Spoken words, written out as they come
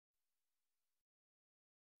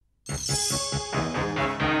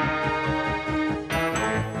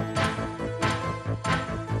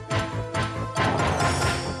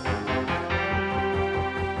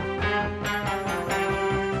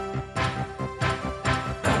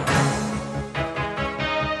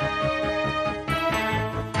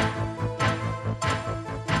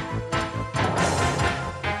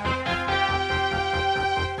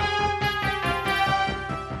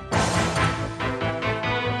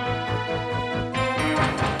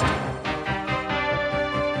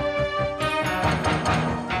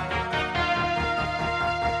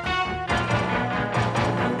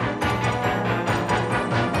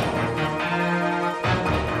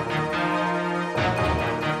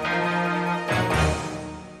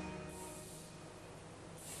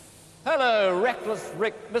Reckless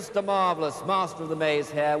Rick, Mr. Marvellous, Master of the Maze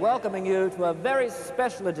here, welcoming you to a very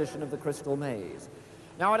special edition of the Crystal Maze.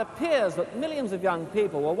 Now, it appears that millions of young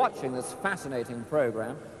people were watching this fascinating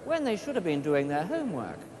program when they should have been doing their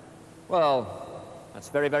homework. Well, that's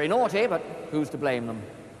very, very naughty, but who's to blame them?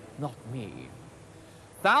 Not me.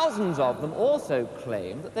 Thousands of them also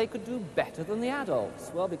claim that they could do better than the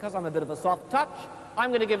adults. Well, because I'm a bit of a soft touch, I'm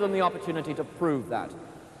going to give them the opportunity to prove that.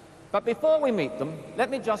 But before we meet them, let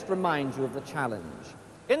me just remind you of the challenge.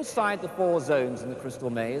 Inside the 4 zones in the Crystal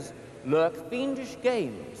Maze lurk fiendish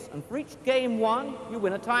games, and for each game won, you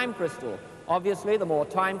win a time crystal. Obviously, the more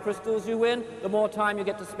time crystals you win, the more time you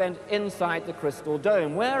get to spend inside the Crystal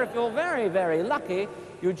Dome, where if you're very, very lucky,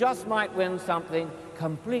 you just might win something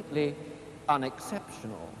completely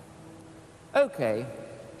unexceptional. Okay,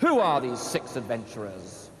 who are these 6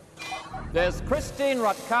 adventurers? There's Christine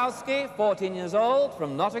Rutkowski, 14 years old,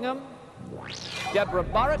 from Nottingham. Deborah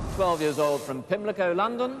Burrett, 12 years old, from Pimlico,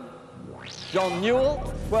 London. John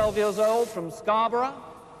Newell, 12 years old, from Scarborough.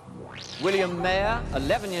 William Mayer,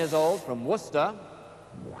 11 years old, from Worcester.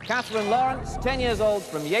 Catherine Lawrence, 10 years old,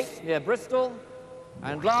 from Yates, near Bristol.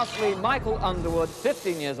 And lastly, Michael Underwood,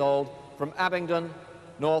 15 years old, from Abingdon,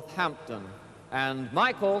 Northampton. And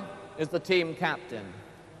Michael is the team captain.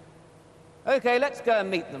 Okay, let's go and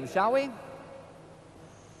meet them, shall we?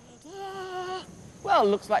 Well,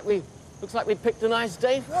 looks like we picked a nice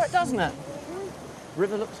day for it, doesn't it?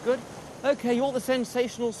 River looks good. Okay, you're the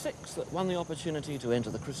sensational 6 that won the opportunity to enter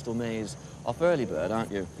the Crystal Maze off Early Bird,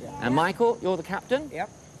 aren't you? Yeah. And Michael, you're the captain? Yep.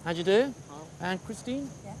 How'd you do? Oh. And Christine?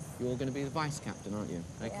 Yes. You're going to be the vice captain, aren't you?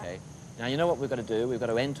 Okay. Yeah. Now, you know what we've got to do? We've got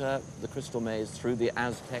to enter the Crystal Maze through the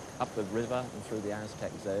Aztec, up the river and through the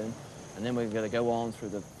Aztec zone. And then we're going to go on through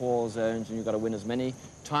the 4 zones, and you've got to win as many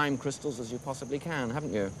time crystals as you possibly can,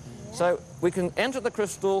 haven't you? Yeah. So we can enter the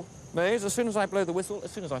Crystal Maze as soon as I blow the whistle.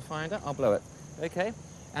 As soon as I find it, I'll blow it. Okay?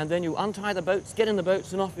 And then you untie the boats, get in the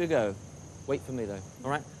boats, and off you go. Wait for me, though.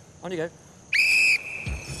 All right? On you go.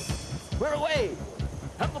 We're away!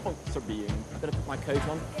 And the boats are being... Better put my coat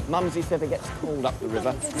on. Mumsy said it gets cold up the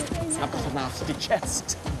river. I've got a nasty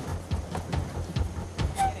chest.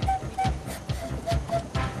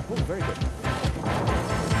 Oh, very good.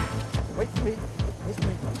 Wait for me. Wait for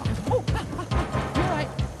me. Oh, you're right.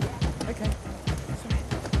 Okay. Sorry.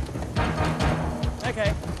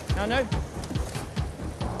 Okay. Now, no.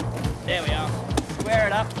 There we are. Square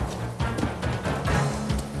it up.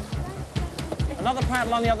 Another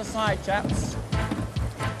paddle on the other side, chaps.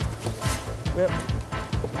 Yep.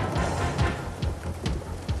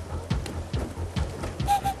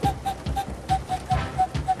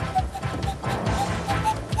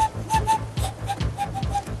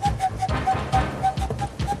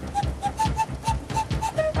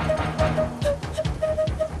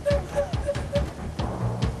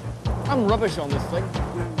 I'm rubbish on this thing.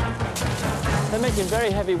 They're making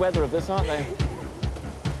very heavy weather of this, aren't they?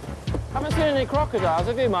 Haven't seen any crocodiles,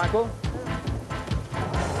 have you, Michael?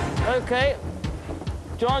 Okay.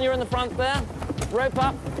 John, you're in the front there. Rope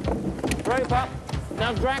up. Rope up.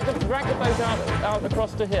 Now drag the boat out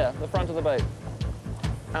across to here, the front of the boat.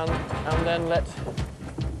 And then let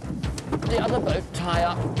the other boat tie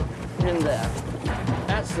up in there.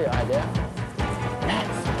 That's the idea.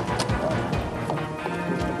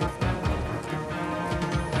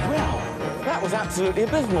 That was absolutely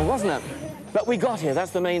abysmal, wasn't it? But we got here,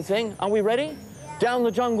 that's the main thing. Are we ready? Down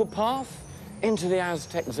the jungle path, into the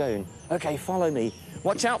Aztec zone. Okay, follow me.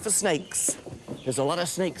 Watch out for snakes. There's a lot of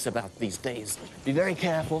snakes about these days. Be very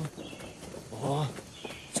careful. Oh,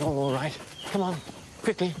 it's all right. Come on,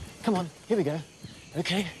 quickly. Come on, here we go.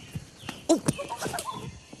 Okay. Oh!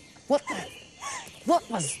 What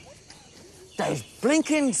was... Those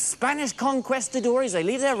blinking Spanish conquistadores, they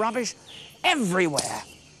leave their rubbish everywhere.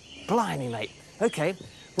 Blimey, mate. Okay,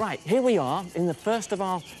 right, here we are in the first of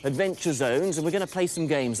our adventure zones, and we're going to play some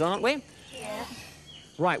games, aren't we? Yeah.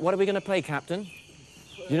 Right, what are we going to play, Captain?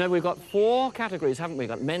 You know, we've got 4 categories, haven't we? We've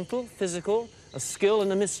got mental, physical, a skill and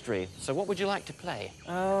a mystery. So what would you like to play?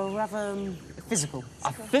 We'll have a physical.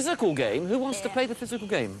 A physical game? Who wants to play the physical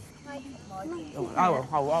game?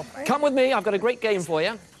 I'll Come with me, I've got a great game for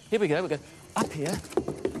you. Here we go, up here.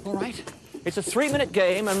 All right. It's a 3-minute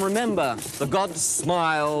game, and remember, the gods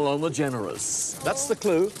smile on the generous. That's the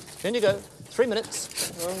clue. In you go. 3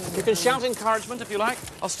 minutes. You can shout encouragement if you like.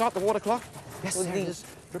 I'll start the water clock. Yes, there it is.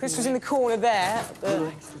 Chris was in the corner there.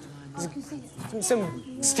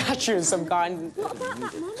 Some statue of some kind.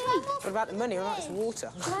 What about the money? Well, it's water.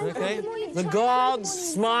 Okay. The gods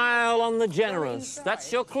smile on the generous. That's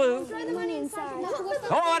your clue. Oh,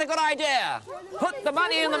 what a good idea. Put the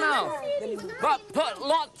money in the mouth. But put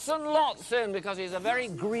lots and lots in, because he's a very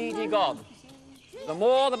greedy god. The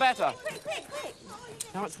more, the better.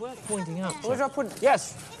 Now, it's worth pointing out. Where do I put it?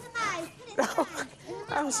 Yes.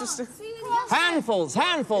 That was just a... Handfuls,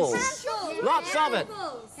 handfuls. Lots of it.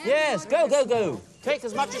 Yes, go, go, go. Take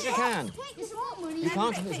as much as you can. You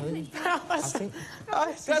can't do something. I think.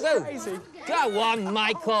 Go, go. Crazy. Go on,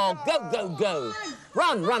 Michael. Go, go, go.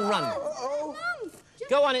 Run, run, run.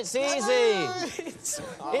 Go on, it's easy.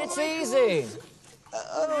 It's easy.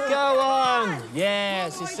 Go on.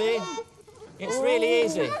 Yes, you see? It's really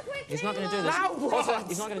easy. He's not going to do this. Also,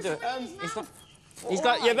 he's not going to do it.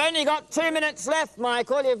 You've only got 2 minutes left,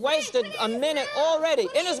 Michael. You've wasted a minute already.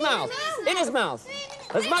 In his mouth. In his mouth.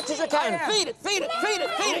 As much as you can. Feed it, feed it, feed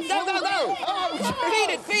it, feed it. Go, go, go.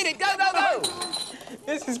 Feed it, go, go, go.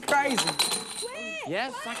 This is crazy.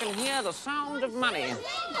 Yes, I can hear the sound of money.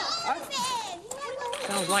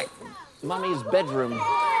 Sounds like Mummy's bedroom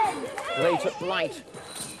late at night.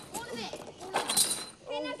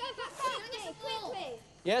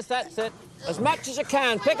 Yes, that's it. As much as you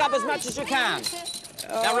can. Pick up as much as you can.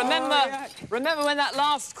 Now, remember when that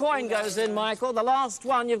last coin goes in, Michael, the last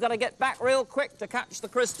one, you've got to get back real quick to catch the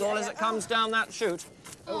crystal as it comes down that chute.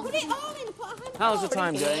 How's the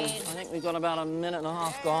time going? I think we've got about a minute and a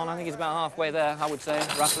half gone. I think he's about halfway there, I would say,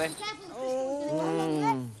 roughly.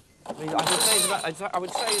 I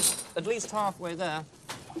would say he's at least halfway there.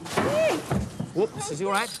 Whoops, is he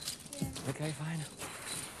all right? OK, fine.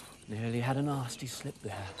 Nearly had a nasty slip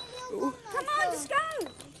there. Come on, just go!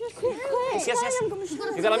 Just quick. Yes, yes, yes.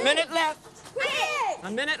 You've got a minute left. Quick! A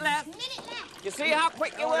minute left. You see how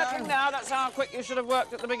quick you're working now? That's how quick you should have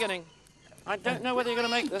worked at the beginning. I don't know whether you're going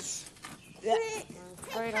to make this. I'm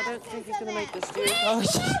afraid I don't think he's going to make this, do you? Oh,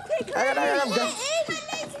 shit.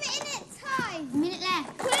 Minute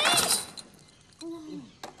left. Quick!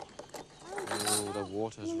 Oh, the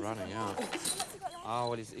water's running out. Oh,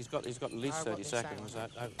 well, he's got at least 30 seconds. I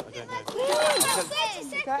don't know. 30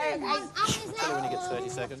 seconds! I don't know when he gets 30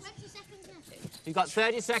 seconds. You've got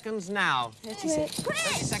 30 seconds now. 30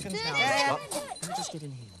 seconds now. Let me just get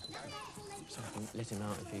in here. So I can let him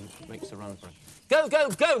out if he makes a run for it. Go, go,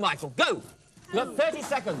 go, Michael, go! You've got 30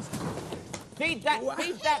 seconds. Feed that,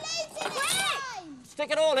 feed that.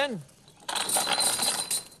 Stick it all in.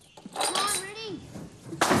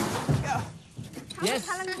 Yes.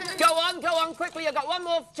 Go on, quickly. You've got one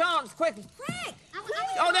more chance, quick. Quick!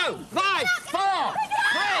 Oh, no. 5, 4,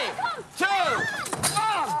 3, 2,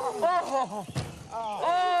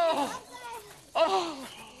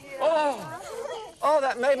 1. Oh,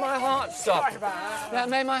 that made my heart stop. That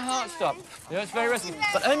made my heart stop. You know, it's very risky.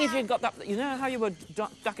 But only if you'd got that... You know how you were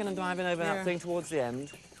ducking and diving over that thing towards the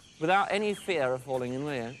end without any fear of falling in,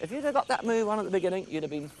 were you? If you'd have got that move on at the beginning, you'd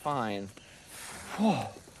have been fine. Oh,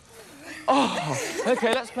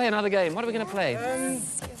 OK, let's play another game. What are we going to play?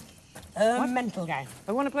 Mental game.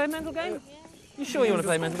 I want to play a mental game? You sure you want to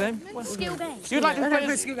play a mental game? Skill game. You'd like to play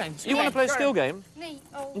a skill game. You want to play a skill game? Me.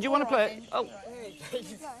 Do you want to play it? Oh.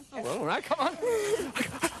 Well, all right, come on.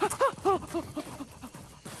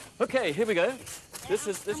 OK, here we go. This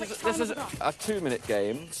is a 2-minute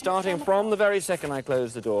game, starting from the very second I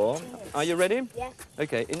close the door. Are you ready? Yeah.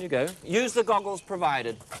 OK, in you go. Use the goggles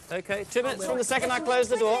provided. OK, 2 minutes from the second I close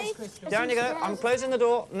the door. Down you go. I'm closing the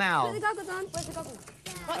door now. Put the goggles on. Where's the goggles?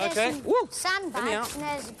 OK. Woo! Sandbags, and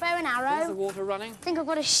there's a bow and arrow. There's the water running. I think I've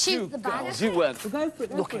got to shoot the bag. Girls, you weren't Go for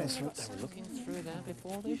it. looking through. They were looking through there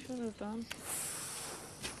before they should have done.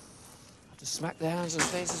 Have to smack their hands and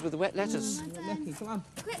faces with the wet letters. Lucky, come on.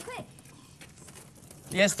 Quick.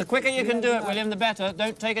 Yes, the quicker you can do it, William, the better.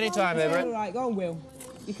 Don't take any time over All it. right, go on, Will.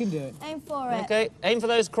 You can do it. Aim for it. OK, aim for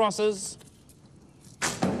those crosses.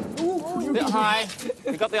 A bit high.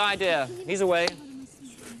 You got the idea. He's away. I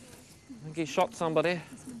think he shot somebody.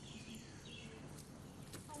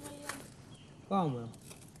 Go on, Will.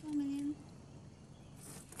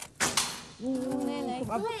 Look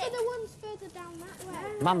at the ones further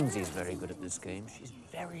Mumsy's very good at this game. She's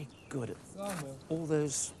very good at all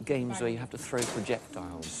those games where you have to throw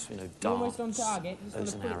projectiles, you know, darts, almost on target. Just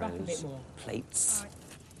bows wanna and put it back a bit arrows, more. plates.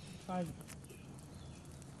 Try.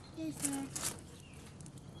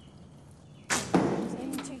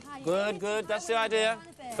 Good, good, that's the idea.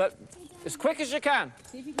 But as quick as you can.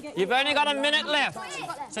 See if you can get You've only got a minute left,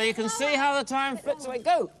 so you can see how the time flips away.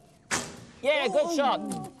 Go! Yeah, good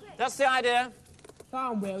shot. That's the idea. Come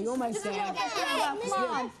on, Will, you're almost there. Come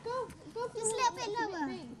on. Just a little bit lower.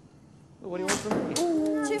 What do you want from me?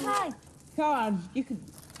 Too high. Come on, you can.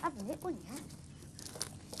 I've hit one yet.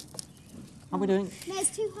 How are we doing? No,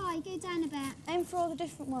 it's too high. Go down a bit. Aim for all the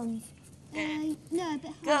different ones. No, a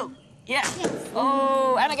bit higher. Go! Yeah!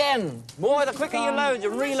 Oh, and again. Boy, the quicker you load, you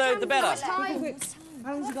reload, the better. How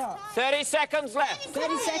long's you got? 30 seconds left.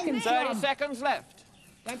 30 seconds. 30 seconds left.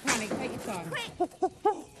 Don't panic, take your time.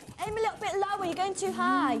 Aim a little bit lower. You're going too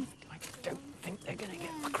high. I don't think they're going to get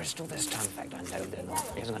a crystal this time. In fact, I know they're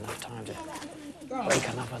not. There isn't enough time to break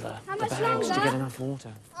enough of the bags to get enough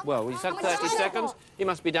water. Well, you said 30 seconds. You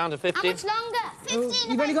must be down to 50. How much longer?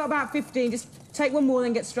 15. You've only got about 15. Just take one more,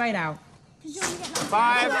 then get straight out.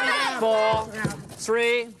 5, 4,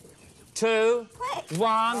 3, 2,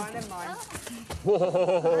 1. Never mind.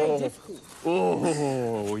 Whoa.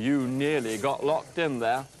 Oh, you nearly got locked in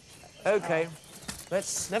there. Okay.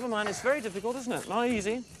 Never mind. It's very difficult, isn't it? Not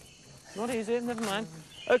easy. Not easy. Never mind.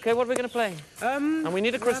 Okay, what are we going to play? And we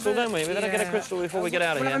need a crystal, don't we? We've got to get a crystal before we get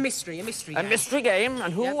out of We'll here. have a mystery game. A mystery game.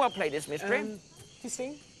 And who will play this mystery?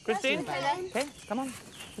 Christine? Christine? Okay, come on.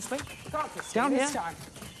 This way. Can't Christine, Down this here. time.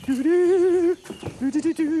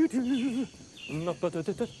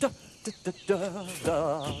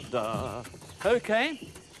 Okay.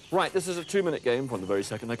 Right, this is a 2-minute game from the very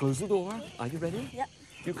second I close the door. Are you ready? Yep.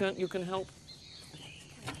 You can help.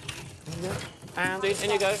 And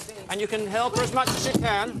in you go. And you can help her as much as you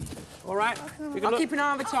can. All right? You can I'll keep an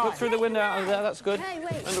eye on the time. look through the window out of there. That's good. Hey,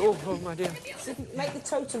 wait. And oh my dear. Make the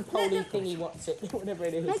totem pole-y thingy, what's it? Whatever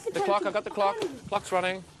it is. The clock. I've got the clock. Clock's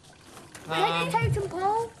running. Make a totem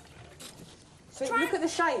pole. So look at the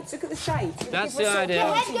shapes. Look at the shapes. That's Give the us a-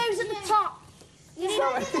 idea. Head goes at the top. You need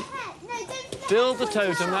Sorry. to the head. No, don't do the Build the head.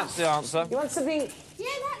 totem. That's the answer. You want something? Yeah,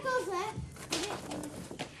 that goes there.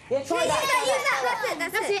 Yeah, try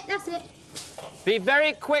that. That's it. That's it. Be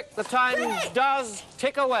very quick. The time does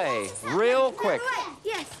tick away. Real quick.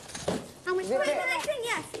 Yes. How much?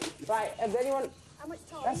 Yes. Right, has anyone... How much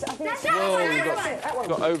time? That's, I think That's it's... Whoa, it. you've That one.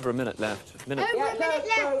 got over a minute left. Minute. Over a minute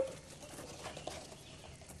left.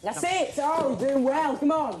 That's it. Oh, you're doing well.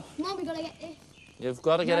 Come on. Come on, we gotta get this. You've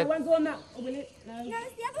got to get No, a won't go on that. Oh, will it? No. No,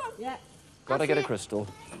 it's the other one. Yeah. got to get a crystal.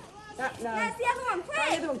 That, no. That's the other one. Try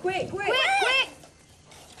the other one. Quick, quick. Quick.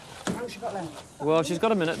 How long has she got left? Well, she's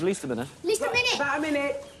got a minute, at least a minute. At least a minute. About a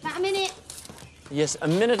minute. About a minute. Yes, a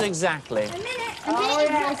minute exactly. A minute. Oh,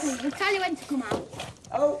 yes. Exactly. We'll tell you when to come out.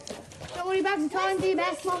 Oh, Don't worry about the time. Do your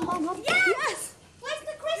best. Come on. Yes. Where's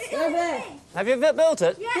the crystal? over there. Have you built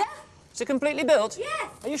it? Yeah. Is it completely built? Yes.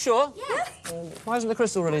 Are you sure? Yes. Why isn't the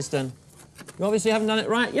crystal released then? You obviously haven't done it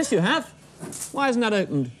right. Yes, you have. Why isn't that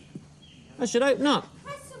opened? That should open up.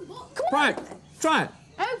 Press some buttons. Right, try it.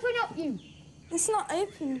 Open up, you. It's not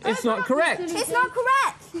open. It's not correct. It's not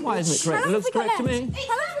correct. Why isn't it correct? It looks correct to me.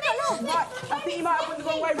 Right, I think you might have put the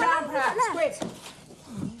wrong way round, perhaps. Quick.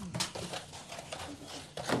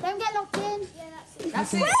 Don't get locked in.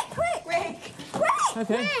 That's it. Quick.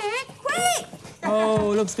 Okay. Quick. Oh,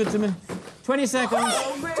 looks good to me. 20 seconds.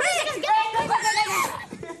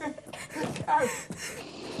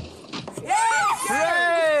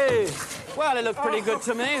 Hooray! Well, it looked pretty good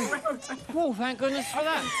to me. Oh, thank goodness for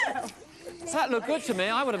that. If that looked good to me,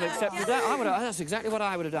 I would have accepted that. That's exactly what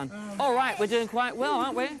I would have done. All right, we're doing quite well,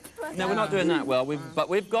 aren't we? No, we're not doing that well. But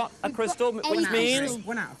we've got a crystal, which means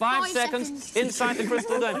 5 seconds inside the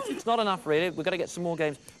crystal dome. It's not enough, really. We've got to get some more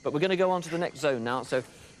games. But we're going to go on to the next zone now. So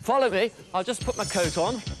follow me. I'll just put my coat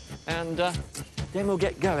on, and then we'll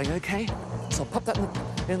get going, OK? So I'll pop that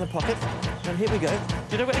in the pocket, and here we go.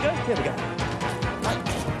 Do you know where to go? Here we go.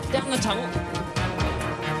 Right, down the tunnel.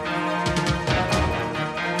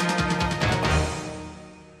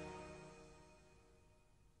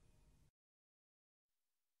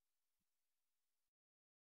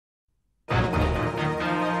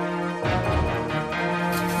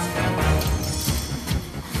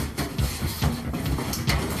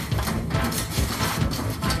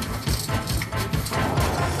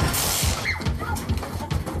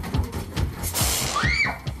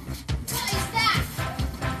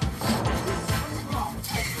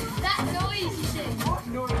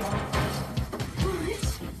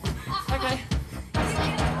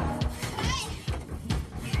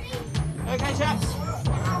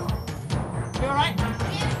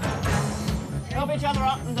 each other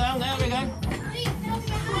up and down. There we go.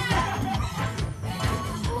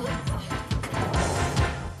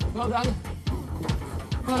 Well done.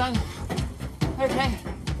 Well done. Okay.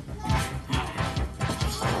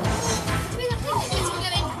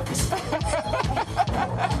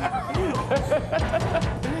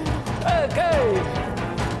 Okay.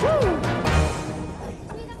 Woo.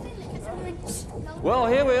 Well,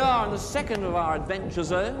 here we are in the second of our adventure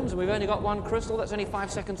zones, and we've only got one crystal. That's only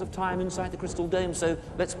 5 seconds of time inside the crystal dome, so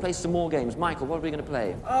let's play some more games. Michael, what are we going to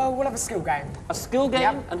play? Oh, we'll have a skill game. A skill game?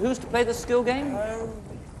 Yep. And who's to play the skill game?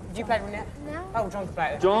 Do you play it, Renette? No. Oh, John can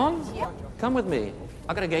play it. John? Yeah. Come with me.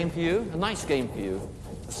 I've got a game for you, a nice game for you.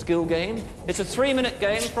 A skill game. It's a 3-minute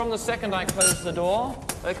game from the second I close the door.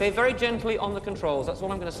 Okay, very gently on the controls. That's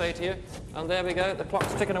all I'm going to say to you. And there we go. The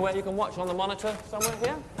clock's ticking away. You can watch on the monitor somewhere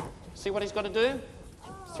here. See what he's got to do?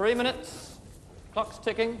 3 minutes. Clock's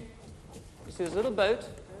ticking. You see this little boat.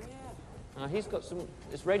 Now he's got some.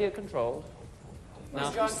 It's radio controlled.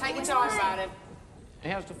 Now John, take your time about it. he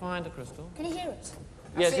has to find the crystal. Can you hear us?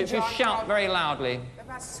 Yes, it, if you John. shout very loudly.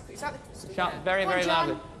 Is that the... Shout very, very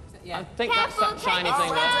loudly. Yeah. I think that's that shiny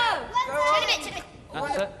thing there. Go on.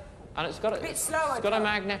 That's it. And it's got a, bit slower, it's got a John.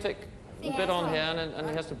 magnetic bit on here, and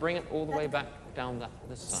he has to bring it all the way back down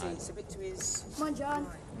this See, side. it's a bit to his... Come on, John.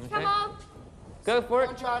 Okay. Come on. Go for it.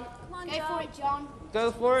 Come on, John. Come on, Go John. for it, John.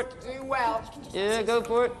 Go for it. Doing well. Yeah, go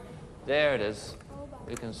for it. There it is.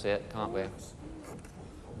 We can see it, can't we?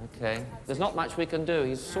 Okay. There's not much we can do.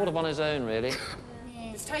 He's sort of on his own, really.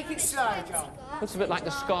 Just take it slow, John. Looks a bit like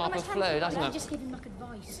the Scarpa flow, doesn't it? Just give him like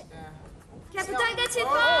advice. Careful, don't go too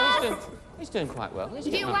Oh, fast. he's doing quite well. He's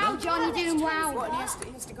You're doing getting up well, John. You're doing well. What, he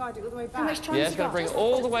has to guide it all the way How much back. time there. Yeah, has it's he going to got? bring it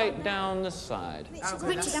all the way down this side.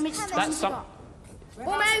 Richard, how much time That's has he some. got?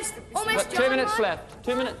 Almost, But almost, 2 minutes left.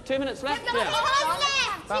 2 minutes left. Yeah.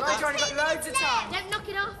 Come on, John, you've got loads of time. Don't knock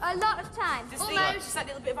it off. A lot of time. Just that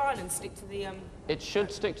little bit of island stick to the... It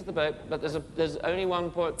should stick to the boat, but there's only one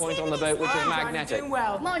point on the boat which is John, you're magnetic. doing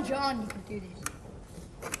well. Come on, John. You can do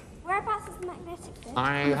this. Whereabouts is the magnetic bit?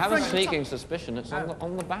 I have a sneaking suspicion it's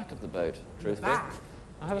on the back of the boat, truthfully. Back?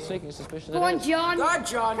 I have a sneaking suspicion Go it on, is. John. Go on,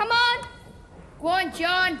 John. Come on. Go on,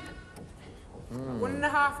 John.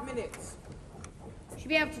 1.5 minutes. Should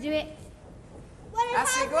be able to do it.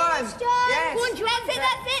 That's it, go on. John. Yes. Go on, John. That's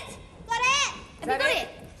it. Got it. Have you got it?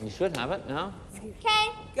 You should have it now. Okay.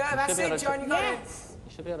 Go, that's be able it, to- John, you got it.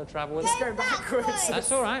 You should be able to travel with Just it. go backwards.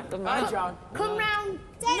 That's all right, doesn't Go on, matter. John. Come round.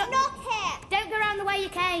 Don't knock it. Don't go round the way you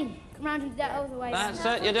came. Come round the other way. That's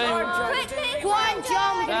it, you're doing. Go on, John. you're Quickly. doing Go on,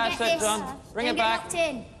 John. We're gonna That's get it, this. John. Bring Don't it get back. locked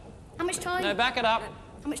in. How much time? No, back it up.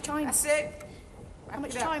 How much time? That's it. How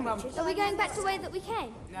much Back it up, time, come on. Richard? Are we going back the way that we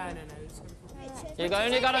came? No. It's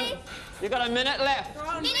gonna- You got a minute left.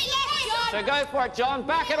 Minute left, So go for it, John.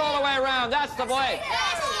 Back it all the way around. That's the way.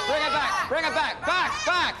 Bring it back. Bring it back.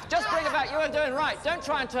 Back. Just bring it back. You were doing right. Don't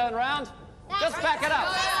try and turn around. Just back it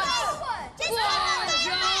up. Just go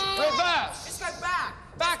Reverse. Just go back.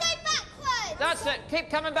 Back. backwards. That's it. Keep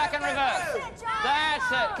coming back in reverse.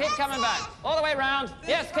 That's it. Keep coming back. All the way round.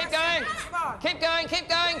 Yes, keep going. Keep going. Keep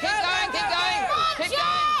going. Keep going. Keep going. Keep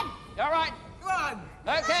going. All right. Go on.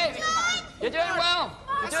 Okay. You're doing well.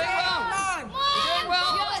 You're doing well. Come on. You're doing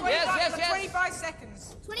well. Yes. 25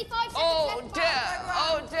 seconds. 25 seconds Oh left. dear.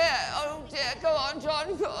 Oh dear. Go on,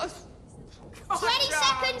 John. Go on. 20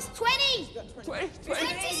 seconds. 20. 20.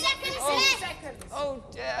 20 seconds Oh. left. Seconds. Oh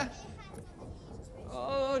dear.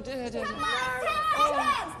 Oh dear. Come on.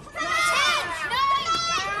 10, 9,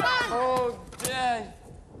 1. Oh dear.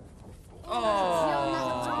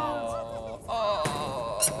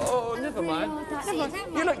 Oh, never mind.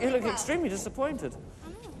 You look extremely disappointed.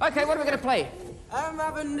 Okay, what are we going to play? I'm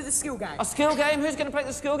having the skill game. A skill game? Who's going to play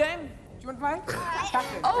the skill game? Do you want to play?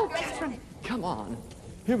 Catherine. Oh, come on.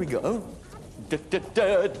 Here we go.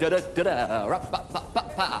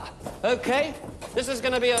 Okay, this is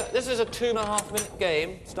going to be a 2.5 minute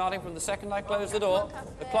game, starting from the second I close the door.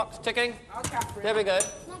 The clock's ticking. Oh, Catherine. There we go.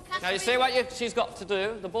 Now you see what she's got to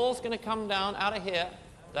do. The ball's going to come down out of here.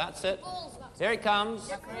 That's it. Here it comes.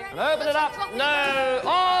 And open it up. No.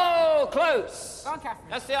 Oh, close. Go on, Catherine.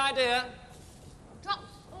 That's the idea. Drop.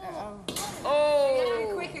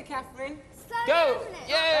 Oh. Quicker, Catherine. Go.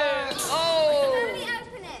 Yeah. Oh. Slowly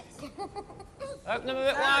open it. Open them a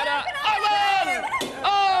bit wider. Open!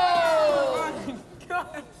 Oh!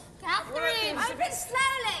 Catherine. Open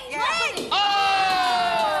slowly. Yeah.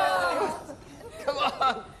 Oh! Come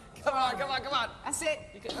on. That's it.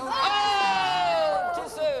 Oh! Too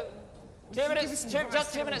soon. 2 minutes.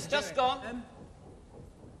 Just 2 minutes. Just gone.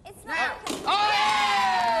 It's not. Oh!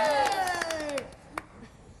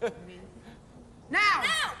 Now.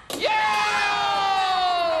 Yeah!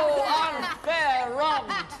 Unfair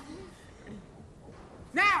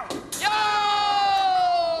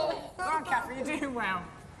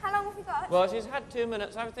we got? Well, she's had 2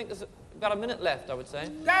 minutes. I would think there's about a minute left, I would say.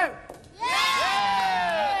 Go!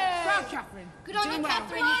 Yeah! Well, Catherine. Good on you,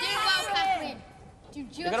 Catherine. You do well, Catherine. Do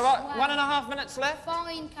just You've got about 1.5 minutes left.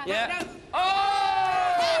 Fine, Catherine. Yeah. No.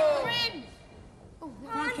 Oh! Catherine! Come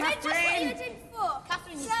on, Just what Catherine. you did before.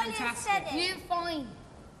 Catherine, you Shirley said it. You fine.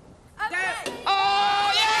 Okay.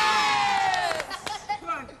 Oh, yes! Come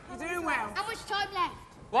on, you're doing well. How much time left?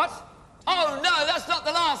 What? Oh, no, that's not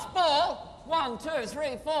the last ball. 1, 2,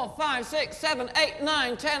 3, 4, 5, 6, 7, 8,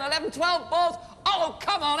 9, 10, 11, 12 balls. Oh,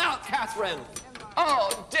 come on out, Catherine.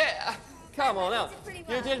 Oh, dear. Come on out.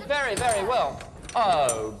 You did very, very well.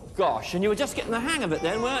 Oh, gosh. And you were just getting the hang of it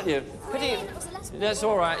then, weren't you? That's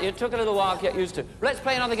all right. It took a little while to get used to. Let's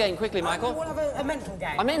play another game quickly, Michael. We'll have a mental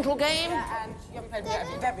game. A mental game? Yeah, and you haven't played with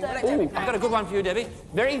Debbie. We'll let Oh, Debbie I've got a good one for you, Debbie.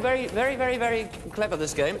 Very, very, very, very, very clever,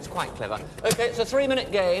 this game. It's quite clever. OK, it's a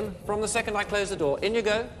 3-minute game from the second I close the door. In you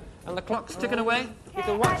go. And the clock's ticking away. You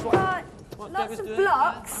can watch I've what got lots Debbie's of doing.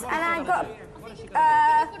 blocks, and I've got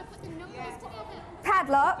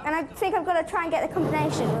padlock, and I think I've got to try and get the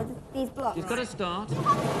combination of these blocks. You've got to start.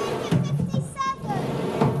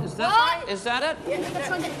 57. Is that right? Is that it? Let's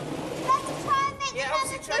try and make Yeah,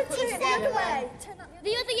 obviously try and put them together.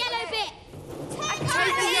 The other yellow bit.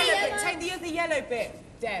 Take the other yellow bit,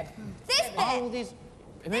 Deb. This bit. Oh, these...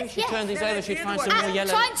 Maybe if she turned these over, she'd find some one. more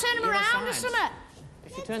yellow. Try and turn them yellow around or sides. something.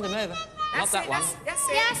 If she turned them over. Not That's that it, one. That's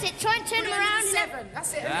it. Yeah, that's it. Try and turn them around. And then... 7.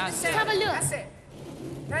 That's it. That's Seven. it. Have a look. That's it.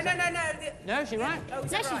 No. No, she's right. Oh, is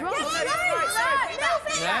No, that she's right? wrong. Oh, no, that's right. Sorry. No,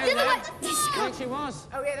 The other no. one. I think she was.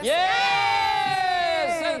 Oh, yeah, that's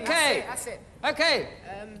Yes! it. OK. That's it. OK.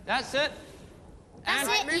 That's it. That's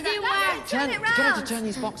And it. You do well. turn, get her to turn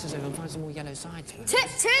these boxes over and find some more yellow sides. Turn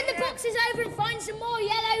the boxes over and find some more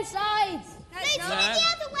yellow sides. No, the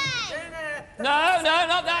other way. No,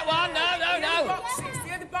 not that one. No. The other boxes.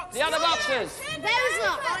 The other boxes. Those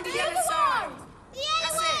lot. Find the yellow side. The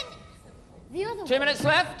other one. The other 2 minutes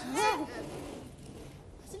left. one.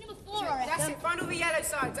 It's a number 4, I That's reckon. it. Find all the yellow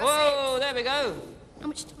sides. That's Whoa, there we go. How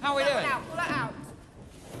much time? How are we it. doing? Pull that out.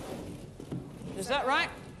 Is that right?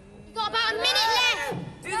 We've got about a minute left.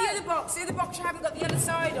 Do the other box. The other box you haven't got the other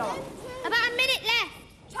side on. About a minute left.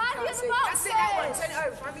 Try the That's other it. box. That's it. That one. Turn it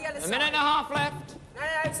over. Find the yellow A side. minute and a half left. No,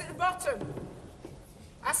 it's at the bottom.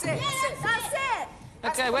 That's it. That's it.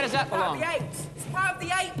 OK, where does that Part of belong? the 8. It's part of the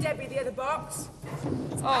 8, Debbie, the other box.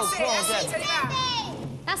 Oh, That's it. poor That's it. Deb. Turn it out.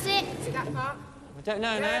 That's it. See that part? I don't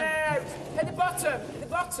know No. now. At the bottom. At the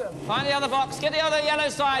bottom. Find the other box. Get the other yellow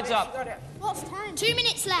sides up. Got it. What's time? 2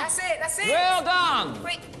 minutes left. That's it. Well done.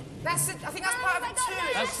 Quick. That's it. I think that's part of a 2.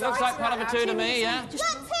 That looks like part of a 2 to me, yeah? Got 2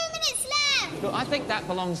 minutes left. Look, I think that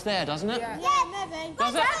belongs there, doesn't it? Yeah. Maybe.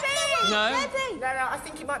 Does it? No. No, I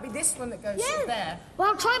think it might be this one that goes there.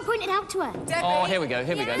 Well, try and point it out to her. Debbie. Oh, here we go.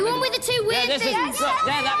 The one with the 2 Yeah, weird this is. things. Look,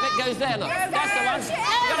 there, that bit goes there, look. That's the one.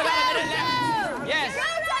 Got about a minute left. Yes.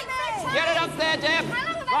 Get it up there, Deb.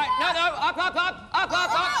 Right, no, up.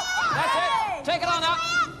 That's it. Take it on up.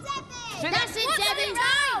 See that? That's it, Debbie.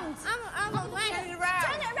 I'm away. Turn it around.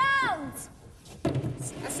 Turn it around.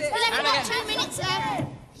 That's it. We've And got again. 2 minutes left.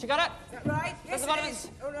 She got it? Is that right? That's Yes, the bottom it of is.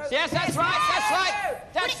 it. Oh, no. Yes, that's right.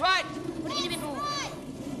 That's right. Put it in a bit more.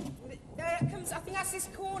 No, it comes, I think that's this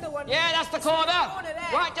corner one. Yeah, that's the corner. Corner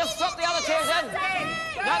there. Right, just stop the other 2 then. Go.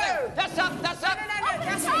 No, that's up. No, that's it.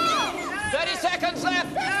 30 seconds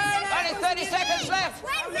left. Only 30 seconds left.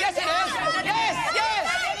 Yes, it is. Yes.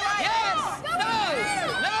 No.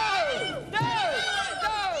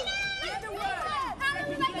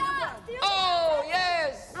 Oh,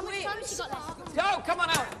 yes. How much time has she got left? Go, come on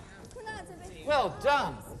out. Well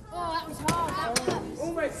done. Oh, that was hard.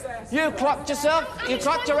 Almost there. You clocked yourself. You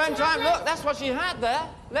clocked your own time. Look, that's what you had there.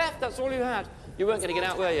 Left, that's all you had. You weren't going to get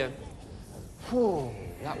out, were you? Whew,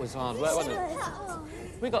 that was hard work, wasn't it?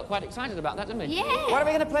 We got quite excited about that, didn't we? Yeah. What are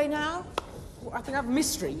we going to play now? Well, I think I have a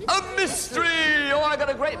mystery. A mystery! Oh, I got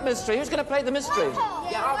a great mystery. Who's going to play the mystery?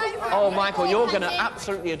 Yeah, I'll be. Oh, Michael, you're going to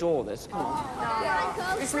absolutely adore this. Come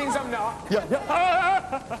on. This means I'm not.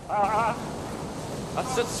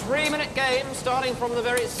 That's a 3-minute game, starting from the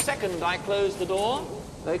very second I close the door.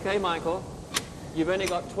 OK, Michael. You've only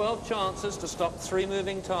got 12 chances to stop 3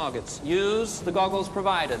 moving targets. Use the goggles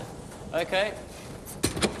provided. OK?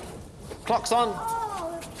 Clock's on.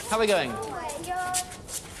 How are we going?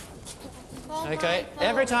 OK.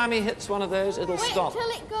 Every time he hits one of those, it'll stop. Wait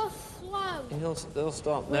till it goes slow. They'll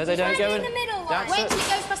stop. No, they don't go in. the middle one. That's Wait it. till it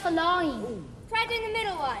goes past the line. Try doing the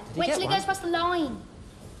middle one. Did you Wait get till it one? goes past the line.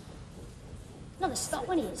 No, there's stop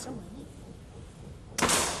when he is somewhere.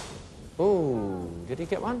 Oh, did he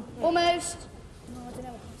get one? Almost.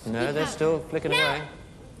 No, they're still flicking away.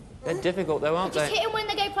 They're difficult though, aren't Just they? hit him when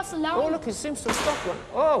they go past the line. Oh, look, he seems to have stopped one.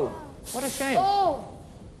 Oh, What a shame. Oh.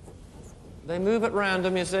 They move at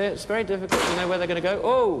random, you see. It's very difficult to know where they're going to go.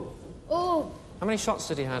 Oh! Oh. How many shots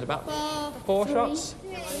did he have? About 4 shots?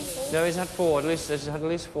 No, he's had 4. At least he's had at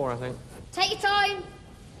least 4, I think. Take your time.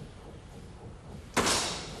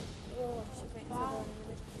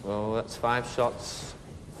 Oh, that's 5 shots.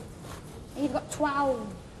 You've got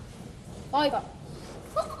 12. I got.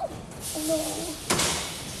 Oh, no.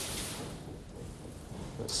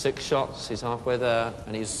 That's 6 shots. He's halfway there,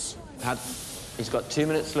 and he's got 2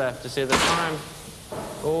 minutes left to see the time.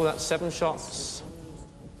 Oh, that's 7 shots.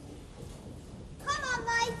 Come on,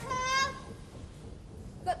 Michael.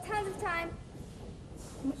 Got tons of time.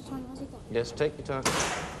 How much time has he got? Yes, take your time.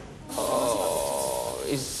 Oh,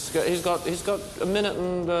 he's got a minute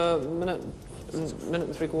and minute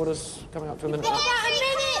and 3/4, coming up to a minute. About a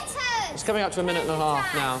minute. It's coming up to a minute and a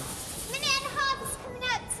half now. Minute and a half is coming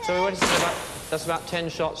up to. So what did he say about? That's about 10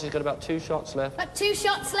 shots. He's got about 2 shots left. Got 2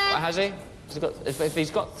 shots left. Has he? If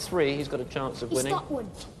he's got 3, he's got a chance of He winning. stopped one.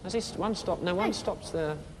 Has he? One stop? No, one stops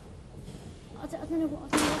there. I don't know what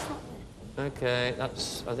stopped there. Okay,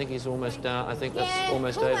 that's. I think he's almost down. I think that's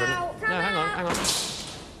almost pull over. out, No, come hang on, out. hang on.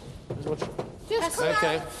 Let's watch. Just come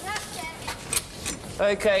Okay. out. That's it.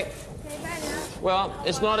 Okay. Well,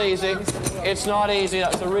 it's not easy. It's not easy.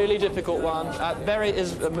 That's a really difficult one.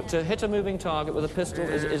 To hit a moving target with a pistol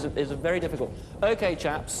is very difficult. Okay,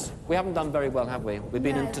 chaps, we haven't done very well, have we? We've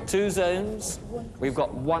been into 2 zones. We've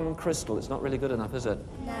got 1 crystal. It's not really good enough, is it?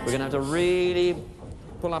 No. We're going to have to really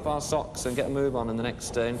pull up our socks and get a move on in the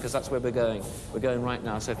next zone, because that's where we're going. We're going right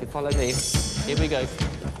now. So if you follow me, here we go.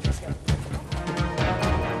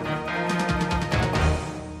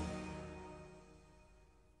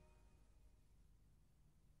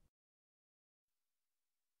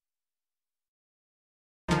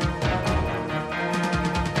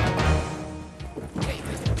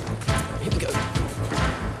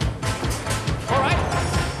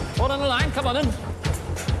 Come on in.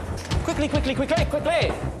 Quickly, quickly, quickly,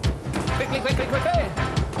 quickly. Quickly, quickly, quickly.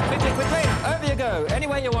 Quickly, quickly. Over you go.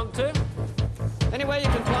 Anywhere you want to. Anywhere you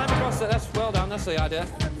can climb across it. That's well done. That's the idea.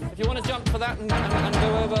 If you want to jump for that and go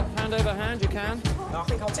over hand, you can. No, I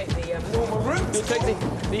think I'll take the normal route. You'll take the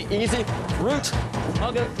easy route.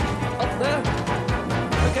 I'll go up there.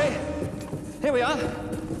 Okay. Here we are.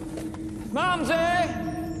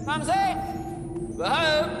 Mumsy! Mumsy! We're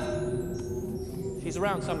home. She's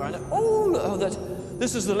around somewhere. I know. Oh,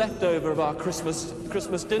 this is the leftover of our Christmas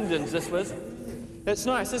din-dins, this was. It's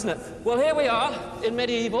nice, isn't it? Well, here we are in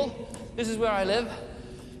medieval. This is where I live.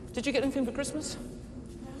 Did you get anything for Christmas?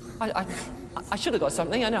 I should have got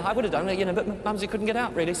something. I know, I would have done it, but Mumsy couldn't get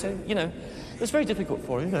out, really, so, it was very difficult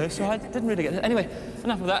for her, so I didn't really get it. Anyway,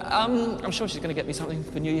 enough of that. I'm sure she's going to get me something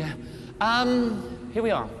for New Year. Here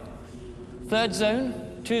we are. 3rd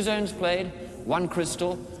zone, 2 zones played, 1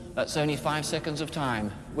 crystal. That's only 5 seconds of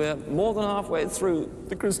time. We're more than halfway through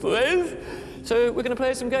the crystal age. So we're going to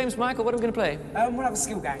play some games, Michael. What are we going to play? We'll have a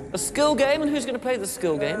skill game. A skill game? And who's going to play the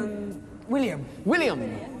skill game? William.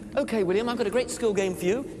 William. OK, William, I've got a great skill game for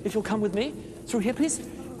you, if you'll come with me through here, please.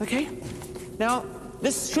 OK? Now,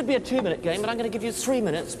 this should be a 2-minute game, but I'm going to give you 3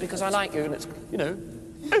 minutes because I like you and it's,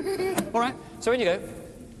 All right, so in you go.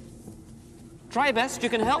 Try your best. You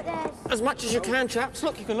can help as much as you can, chaps.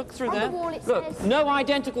 Look, you can look through On there. the wall it Look, says. no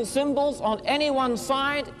identical symbols on any one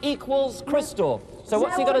side equals crystal. So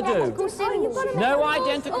what's he got to do? No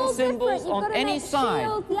identical symbols on any side.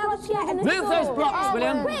 Move those blocks,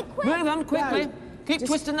 William. Move them quickly. Keep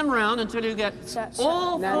twisting them round until you get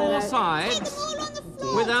all 4 sides Take them all on the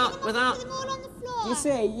floor. without. Put them all on the floor. You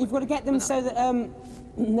see, you've got to get them so that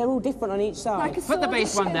they're all different on each side. Put the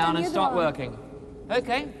base one down and start working.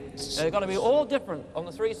 OK? They've got to be all different on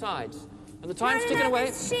the 3 sides. And the time's ticking away.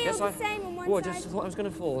 the shield's the same on one Oh, I side. just thought I was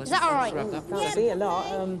going to fall. Is that all right? That'll be a lot.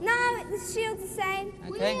 No, the shield's the same.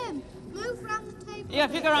 Okay. William, move round the table. Yeah,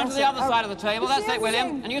 if you go around to the other side of the table, that's it,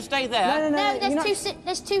 William. And you stay there. No, you're not-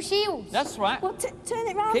 there's 2 shields. That's right. Well, turn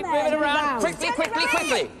it round Keep then. moving around. round. Quickly, Turn it quickly, around.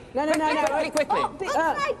 quickly. No. Quickly.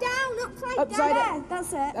 Upside down, upside down.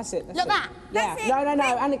 That's it. That's it. Look that. Yeah. That's it.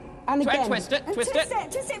 No. And Try again. twist it, twist it.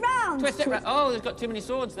 Twist it round. Twist it. Oh, there's got too many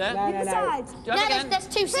swords there. No. The sides. Do it No, again. there's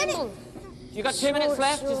 2 symbols. You got 2 minutes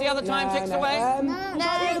left. You see how the time ticks away?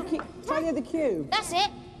 Try the other cube. That's it.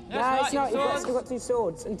 That's It's not. right, You've still got 2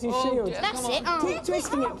 swords and 2 Oh, shields. dear. That's Come it. on. Keep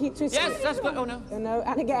twisting it. Keep twisting Yes, it. that's good. Oh, no. No,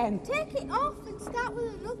 and again. Take it off and start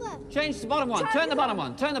with another. Change the bottom one. Turn the bottom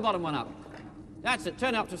one. Turn the bottom one up. That's it.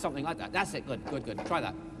 Turn it up to something like that. That's it. Good. Try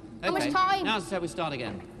that. How much Okay. time? Now so we start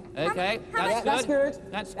again. Okay, that's That's good.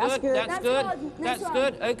 That's That's good. good. That's good. That's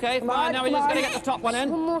good. Okay, fine. Now we're just going to get the top one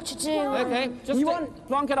in. One more to do. Okay, just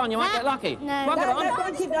plonk it on. You might get lucky. No. Plonk it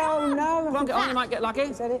on. No. Plonk it on. You might get lucky.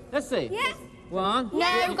 Is that it? Let's see. Yes. One.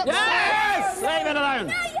 No, you've got Yes! Leave it alone.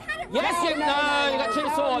 No, you had it Yes, right. you. No, you got two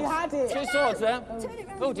swords. you had it. Two swords there. Turn it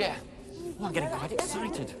round. Oh dear. Oh, I'm getting quite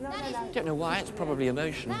excited. Don't know why. It's probably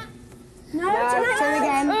emotion. No, Turn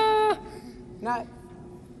again. No.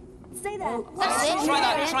 Stay there. That's it. Try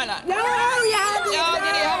that. Try that. No, you had it. Oh,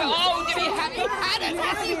 did he have it? Oh, did he have it? He had it.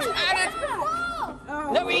 Yes, he had it.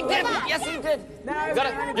 No, he didn't. Yes, he did.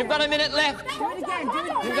 You've got a minute left. Do it again. Do it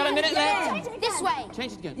again. You've got a minute left. This way.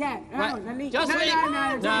 Change it again. Yeah. Right. Just no, leave. no,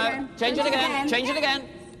 no, do it again. Change it again. Change it again.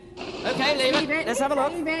 Okay, leave it. Let's have a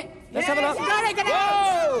look. Leave it. Let's have a look. Got it.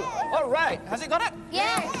 Whoa! All right. Has it got it?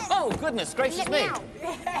 Yes. Oh, goodness gracious me. Now.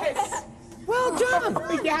 Yes. Well done.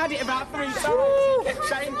 You had it about 3 times. Kept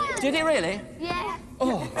changing. Did he really? Yeah.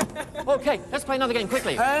 Oh. Okay, let's play another game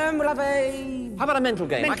quickly. How We'll have a... about a mental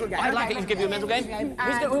game? Mental game. I'd like Okay, it to give you a mental game.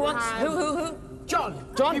 Who wants? Who? John.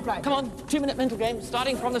 John, You play. come on. 2-minute mental game,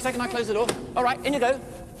 starting from the second I close the door. All right, in you go.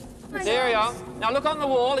 There you are. Now look on the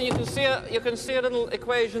wall, and you can see a little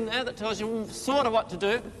equation there that tells you sort of what to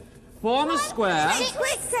do. Form a square,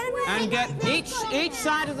 Quick, and get each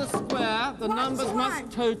side of the square. The numbers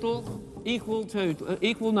must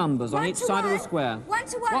equal numbers on each side of the square. 1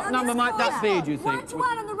 to 1 What on number this might that corner. be, do you think? 1 to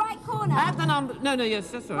 1 on the right corner. Add the number. No, yes,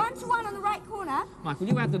 that's all 1 right. to 1 on the right corner. Michael,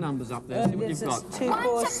 you add the numbers up there. See what you've got. 2, 1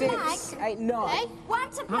 4, to 6, blank. 8, 9. 1 to How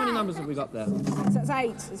many blank. numbers have we got there? So that's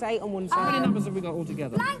 8. It's 8 on one How many side. numbers have we got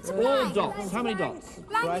altogether? Blank to All blank. dots. How many dots?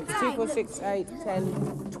 Blank Right, and 2, 4, blank. 6, 8,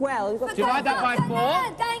 10, 12. You've got Divide that by 4.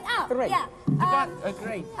 No, going up. 3. Yeah.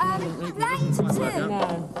 Okay. Blank to 2.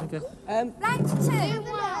 No. Okay. Blank to 2.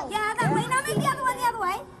 Yeah, that way. Now move the other one the other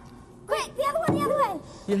way. Quick, the other one the other way.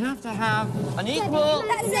 You have to have an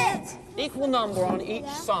equal number on each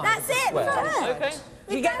side. That's it. Square. Okay.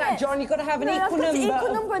 You get that, John? You've got to have an No, equal I've got number,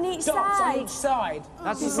 equal number on each dots side. on each side.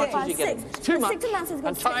 That's as much as you get. Too much.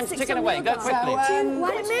 And time's ticking away. Go quickly. Move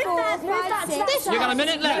that. You've got a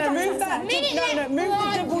minute No, left. move that.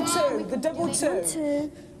 Move the double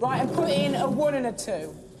 2. Right, and put in a 1 and a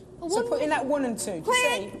 2. So put in that 1 and 2. Do you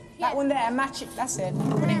see? That one there, match it. That's it.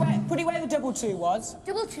 Put it where the double 2 was,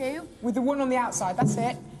 Double 2. with the 1 on the outside. That's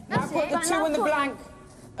it. Now That's put it. the 2 on the blank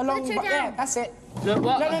along. Put the 2 Yeah, down. that's it. No,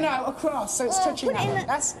 what? No, across. So it's touching Put it that in one. the...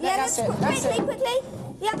 That's let's it. That's it. quickly.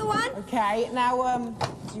 The other one. Okay. Now,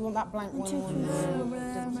 do you want that blank one?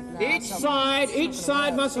 Each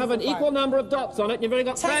side must have an equal number of dots on it. You've only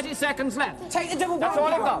got 30 seconds left. Take the double That's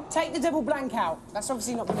blank all I've out. got. Take the double blank out. That's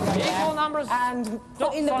obviously not going to go there. Equal numbers. And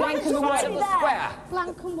put in the dots on blank each and the side of white. the square.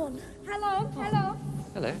 Blank, come on. Hello.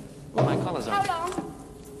 Hello. What my colours How are? long?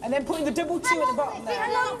 And then put in the double 2 at the bottom there.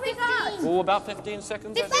 How long have we got? Oh, about 15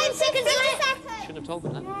 seconds. 15 seconds left. Shouldn't have told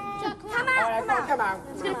them that. Come out. Come out.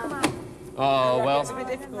 It's going to come out. Oh, well. It's a bit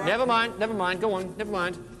difficult. Never mind. Go on. Never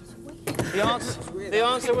mind. The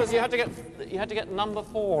answer was you had to get number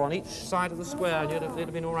 4 on each side of the square, and you'd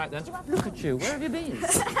have been all right then. Look at you. Where have you been?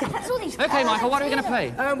 Okay, Michael. What are we going to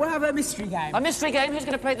play? We'll have a mystery game. A mystery game. Who's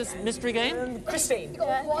going to play this mystery game? Christine.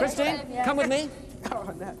 Christine, come with me.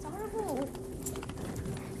 Oh, no.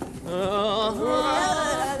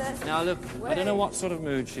 Now look, I don't know what sort of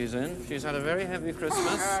mood she's in. She's had a very heavy Christmas.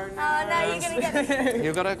 Oh, no, you're going to get...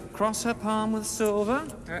 You've got to cross her palm with silver.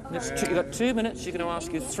 You've got 2 minutes. She's going to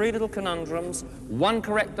ask you 3 little conundrums. 1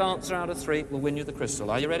 correct answer out of 3 will win you the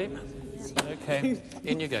crystal. Are you ready? Okay,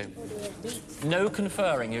 in you go. No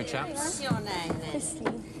conferring, you chaps. What's your name then?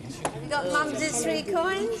 Have you got Mums's 3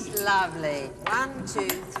 coins? Lovely. 1, 2,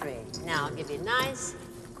 3. Now I'll give you nice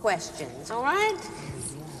questions, all right?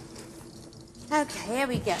 Okay, here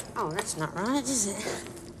we go. Oh, that's not right, is it?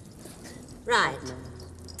 Right.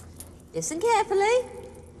 Listen carefully.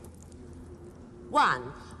 1.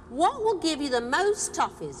 What will give you the most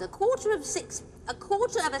toffees? A quarter of a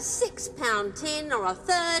 £6 tin or a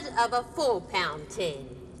third of a £4 tin?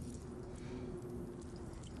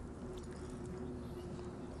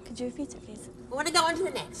 Could you repeat it, please? We want to go on to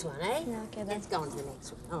the next one, eh? Yeah, okay then. Let's go on to the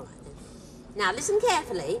next one. All right then. Now listen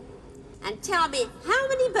carefully and tell me how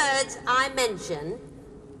many birds I mention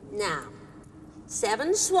now.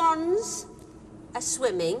 7 swans are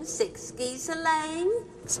swimming, 6 geese are laying,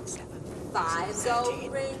 5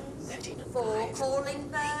 gold rings, 4 calling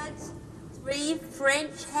birds, 3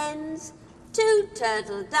 French hens, 2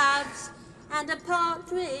 turtle doves, and a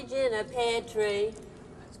partridge in a pear tree.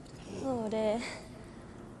 Oh, dear.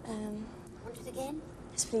 Want it again?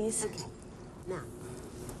 Yes, please. Okay. Now,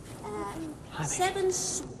 7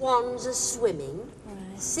 swans are swimming,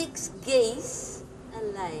 6 geese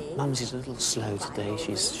Elaine. Mumsy's a little slow today.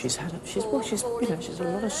 She's had a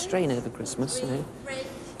lot of strain over Christmas, you know.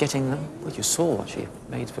 Getting them. Well, you saw what she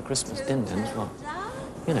made for Christmas dinners. Well,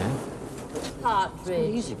 you know.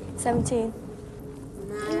 Partridge. Easy. 17.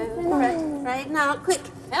 No, Fred, now, quick,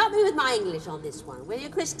 help me with my English on this one, will you,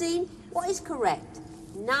 Christine? What is correct?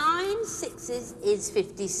 9 sixes is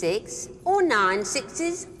 56, or 9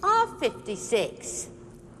 sixes are 56?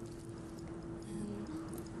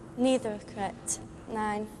 Neither are correct.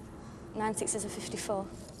 9 sixes are 54.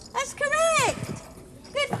 That's correct!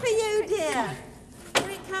 Good for you, dear. Here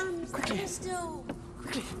it comes, Quickly. Crystal.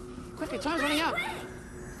 Quickly, time's running out.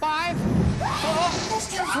 5, 4,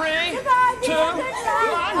 3, 2, 1.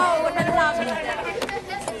 Oh, what a lovely.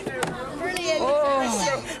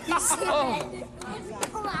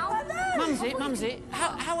 Mumsy,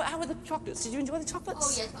 how were the chocolates? Did you enjoy the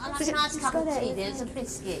chocolates? Oh, yes, I'll have a nice cup of tea. There's a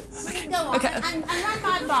biscuit. Go on, and run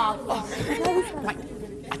my bar for me. Right,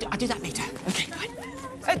 I'll do that later. Okay,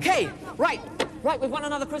 fine. Okay, right, we've won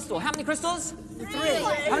another crystal. How many crystals? 3.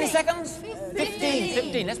 How many seconds? 15.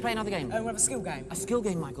 15. Let's play another game. We have a skill game. A skill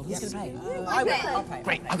game, Michael. Who's going to play? I will. I'll play.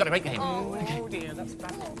 Great, I've got a great game. Oh dear, that's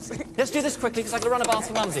bad news. Let's do this quickly because I've got to run a bath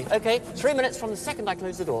for Mumsy. Okay, 3 minutes from the second I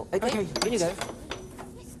close the door. Okay, in you go.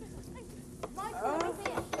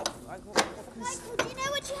 Michael, do you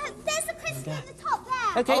know what you have? There's a crystal at the top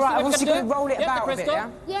there. Okay, All right, I so want what you we're to going to do? roll it Get the about a bit, crystal. yeah?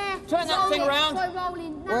 Yeah. Turn that thing around. Go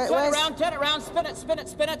rolling. No. Turn it around, spin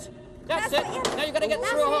it. That's it. Now you've got to get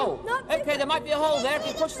through a hole. Okay, there might be a hole there if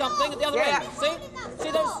you push something at the other end.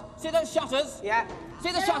 See those shutters? Yeah.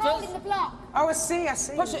 See the Is there a hole in shutters? the block? Oh, I see.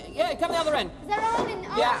 Push it. Yeah, come the other end. Is there a hole in?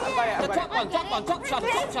 Yeah, I've got it. The top one, top shutter.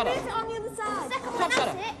 Put it on the other side. Second one, Top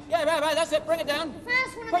shutter. that's it. Yeah, right, that's it. Bring it down.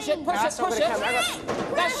 First one, I Push it, mean. push That's it, not push gonna it.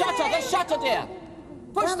 come. The shutter, dear.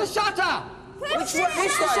 Push the shutter. Push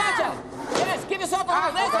the shutter. Yes, give yourself a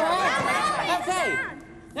hole. There's a hole. Okay.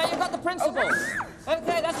 Now you've got the principle.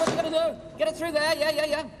 Okay, that's what you're going to do. Get it through there.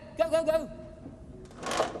 Yeah. Go.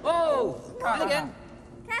 Oh, and again.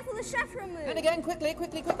 Careful, the shutter will move. And again, quickly. There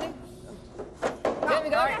we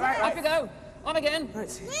go. Right. Up you go. On again.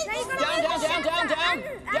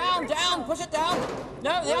 Down. Push it down.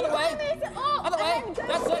 No, the other way. Other way.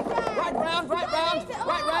 That's it. Right round.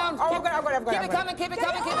 Oh, I've got it. Keep it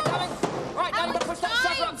coming. Right, now you've got to push that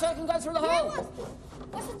shutter up so it can go through the hole.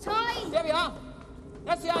 What's the time? There we are.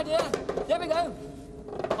 That's the idea. There we go.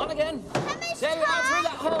 On again. There we are, through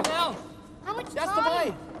that hole now. How much That's the time?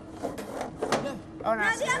 boy. Oh, no.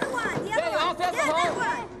 Now the other one. There you are, there's the hole.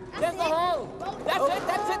 There's the hole.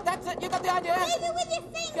 That's it. You got the idea. Leave it with your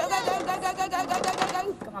finger.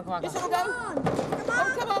 Go. Come on. Yes, it'll go. Come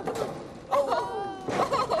on.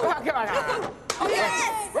 Come on. Oh,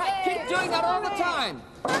 yes. Right, keep doing that all the time.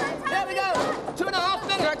 There we go. 2.5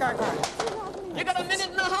 minutes. Go. You got a minute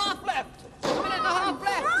and a half left.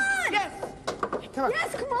 Yes.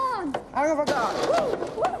 Yes, come on. How have I got?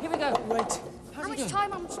 Here we go. Wait. How much time?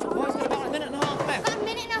 Boy's got about a minute and a half left. About a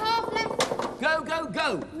minute and a half left.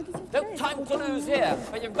 Go. No time to lose here.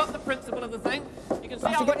 But you've got the principle of the thing. You can see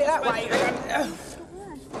Have how to get it that way.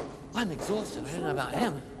 I'm exhausted. I don't know about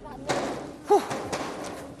him. Go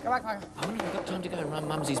back. I wonder if I've got time to go and run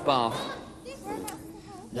Mumsy's bath.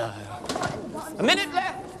 No. A minute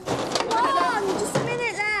left. Come on, just a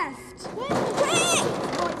minute left. Quick!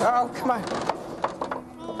 Oh, come on.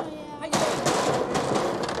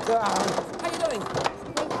 How you doing?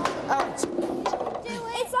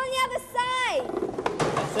 It's on the other side.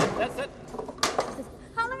 That's it.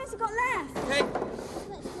 How long has it got left? Okay.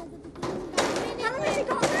 How long has it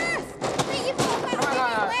got left? You've got about a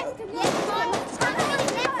minute left.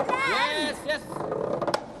 Yes.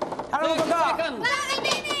 How long have I 30 got? seconds. About a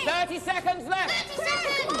minute. 30 seconds left. 30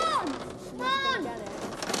 seconds. Come on.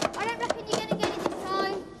 I don't reckon you're going to get it in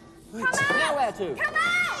time. Now where to? Come out!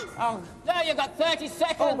 Oh, There, you've got 30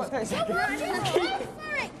 seconds. oh, but 30 seconds. Go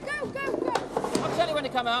for it. Go. I'll tell you when to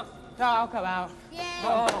come out. No, I'll come out. Yeah.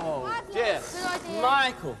 Oh, dear. Good idea.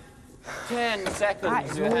 Michael. 10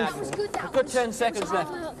 seconds you had. That was good. A good 10 seconds left.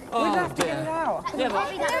 Oh, Have to get it dear. out. Yeah, but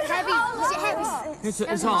Heavy. Was it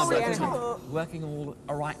heavy? it's hard work, isn't it? Working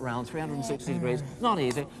all right round, 360 degrees. Not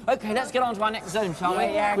easy. Okay, let's get on to our next zone, shall we?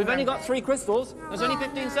 Yeah, We've only got 3 crystals. There's only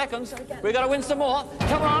 15 seconds. We've got to win some more.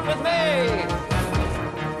 Come on with me.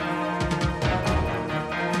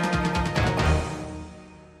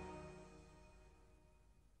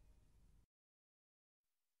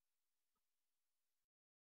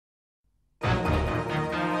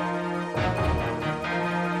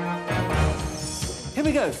 Here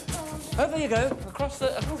we go. Over you go. Across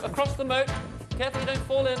the moat. Careful you don't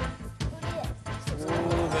fall in.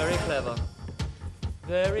 Ooh, very clever.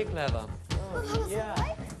 Very clever. Yeah.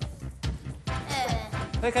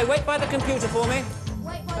 Okay, wait by the computer for me.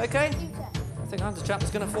 Wait by Okay. the computer. I think I'm the chap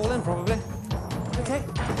that's going to fall in, probably. Okay,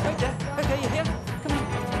 wait there. Okay, you're here. Come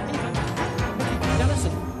on. In you go. Now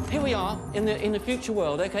listen, here we are in the future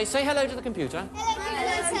world. Okay, say hello to the computer. Hello,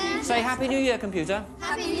 computer. Say Happy New Year, computer.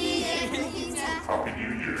 Happy New Year,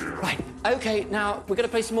 computer. Right. Okay, now we're going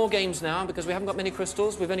to play some more games now because we haven't got many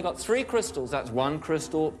crystals. We've only got 3 crystals. That's 1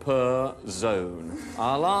 crystal per zone.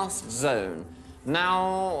 Our last zone.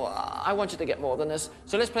 Now, I want you to get more than this.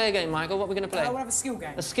 So let's play a game, Michael. What are we going to play? We'll have a skill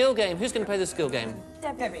game. A skill game. Who's going to play the skill game?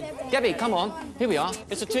 Debbie. Gabby, come on. Here we are.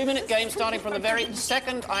 It's a 2-minute game starting from the very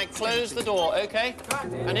second I close the door, OK?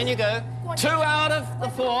 And in you go. 2 out of the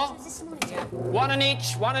 4. 1 in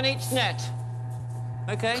each net.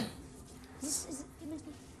 OK?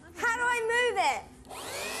 How do I move it?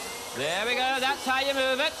 There we go. That's how you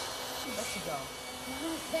move it.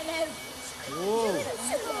 Whoa.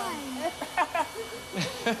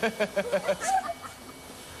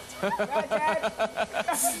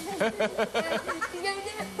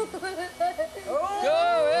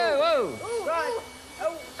 Whoa. Right.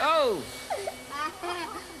 Oh.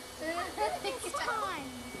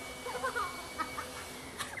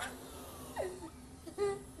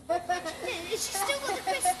 She's still got the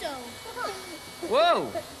crystal.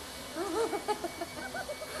 Whoa.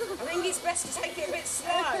 I think it's best to take it a bit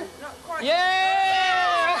slow. Not quite.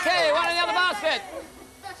 Yeah! OK, 1 in the other basket.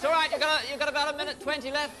 It's all right. You've got about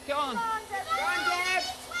 1:20 left. Go on. Go on, Deb.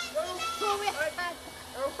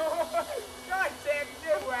 Right, Deb.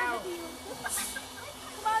 Do well.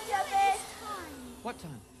 Come on, Debbie. What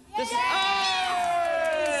time? This is... Hey!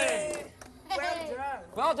 Well done.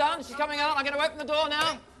 Well done. She's coming out. I'm going to open the door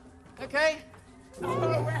now. OK? Come on,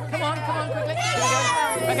 quickly. Here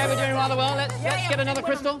we go. OK, we're doing rather well. Let's get another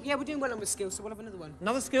crystal. Yeah, we're doing well on the skill, so we'll have another one.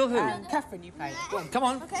 Another skill who? Catherine, you play. Go on. Come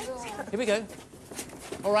on. Okay. Here we go.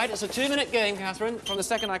 All right, it's a 2-minute game, Catherine. From the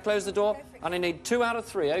second I close the door, and I need 2 out of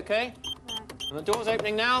 3, OK? And the door's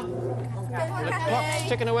opening now. And the clock's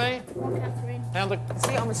ticking away. And the...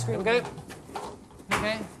 See it on the screen. Here we go.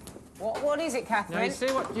 OK. What is it, Catherine? Now you see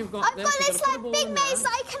what you've got. I've there. got You've this got to put like a ball big in maze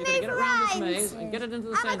there. that I can You've got to get move around this around. maze and get it into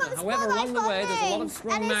the And I've centre. got this However, ball along the I've way, got there's a lot of rings,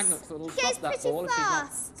 strong and it's- magnets that will it stop goes that pretty ball if you're not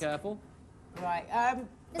fast. careful. Right,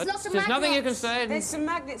 But lots of there's nothing you can magnets. say. there's some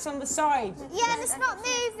magnets on the side. Yeah, and it's not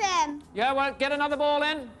moving. Yeah, well, get another ball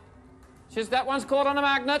in. That one's caught on a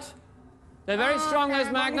magnet. They're very strong, those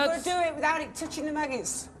You've got magnets. to do it without it touching the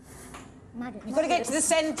magnets. You've got to get to the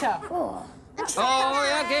centre. Oh,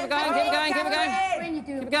 yeah, keep it going. Keep it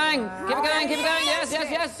going.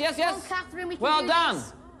 Yes. Catherine, we can Well do done.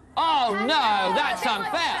 this. Oh, no, that's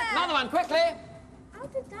unfair. Another one, quickly. How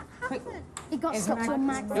did that happen? He got stuck to a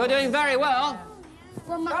magnet. You're doing very well.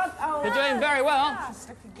 Oh, You're doing very well.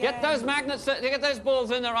 stuck again. Get those magnets, get those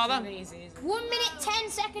balls in there, rather. Easy. 1 minute, 10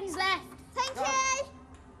 seconds left. Thank you.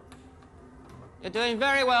 You're doing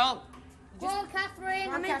very well. Go on, Catherine.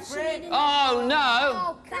 Come on, Catherine. Oh, no.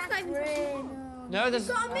 Oh, Catherine. No, there's...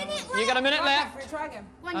 Got a minute left. You got a minute Come on, left. Catherine, try again.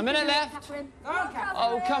 Go on, A you minute can do it, left. Catherine. Go on, Catherine.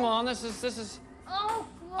 Oh, come on, this is... Oh,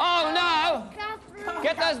 Oh, no. Catherine.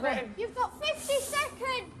 Get those... Catherine. You've got 50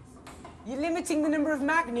 seconds. You're limiting the number of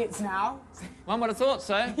magnets now. One would have thought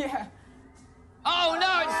so. Yeah. Oh,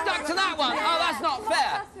 no, it's stuck to that one. Oh, that's not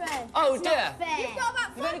fair. Oh, dear. You've got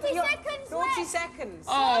about You've only 40 got seconds 40 left. seconds.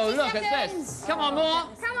 Oh, look at seconds. this. Come on, more.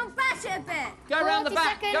 Come on, bash it a bit. Go round the 40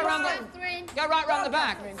 back. Go seconds, round the... Catherine. Go right round the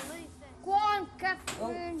back. Go on,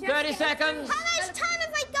 Catherine. 30 seconds. How much time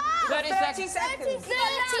have I got? 30 30 seconds. seconds.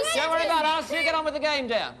 Don't worry about us. You get on with the game,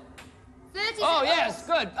 dear. 30 Oh, seconds. yes,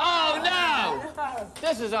 good. Oh, no.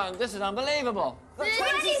 This is unbelievable. 20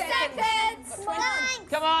 seconds. Thanks.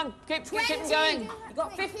 Come on, keep going. You've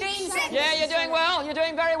got 15 seconds. Yeah, you're doing well. You're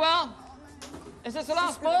doing very well. Is this the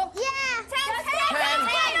last ball? Yeah.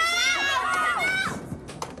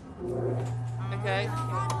 10 Okay.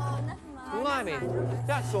 Blimey.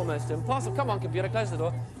 That's almost impossible. Come on, computer, close the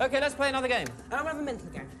door. Okay, let's play another game. I'll have a mental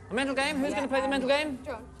game. A mental game? Who's going to play the mental game?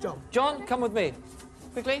 John. John, come with me.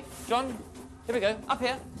 Quickly. John, here we go. Up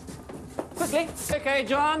here. Quickly. Okay,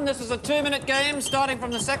 John, this is a 2-minute game starting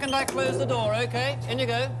from the second I close the door, okay? In you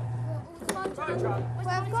go. Well,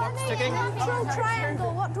 I've got ticking. an actual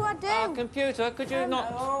triangle. What do I do? Computer, could you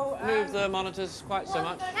not move the monitors quite so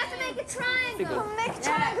much? I have to make a triangle. Good. Make a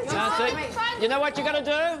triangle. That's it. You know what you got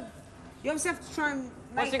to do? You also have to try and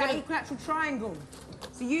What's make he that gonna- equilateral triangle.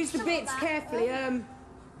 So use the bits carefully.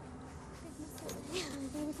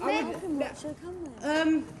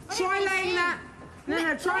 Try laying that.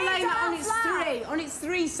 No, try laying that on its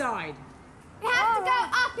three side. You have to go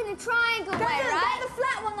up in a triangle way, right? Get the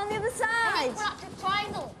flat one on the other side.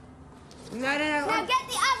 Triangle. No. Now get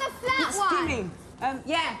the other flat It's one. spinning.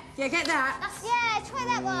 Yeah, get that. Yeah, try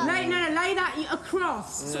that one. Lay that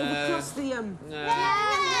across. Sort of across the,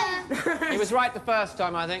 No. He was right the first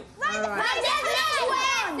time, I think. Right. All right.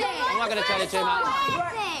 I'm not going to tell you too much.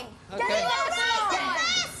 Okay.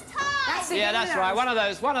 That's it. Yeah, that's right. One of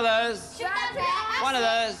those. One of those. One of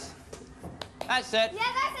those. That's it. Yeah,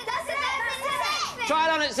 that's it. Try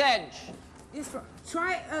it on its edge. Just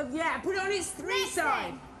try it, yeah, put it on its three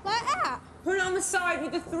side. Like that. Put it on the side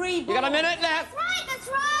with the three balls. You got a minute left. That's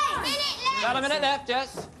right. Minute left. Got a minute left,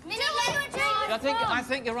 Jess. I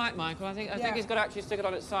think you're right, Michael. I think he's got to actually stick it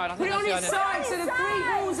on its side. I Put think it on that's its the idea. side so the three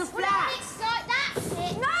balls are flat. That's it. No,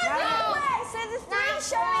 the way. So the three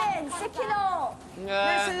showing. Stick it up. No,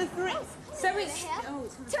 so the three. So it's. Oh,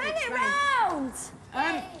 it's Turn it round.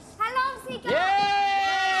 How long's he got?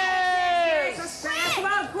 Yes! Come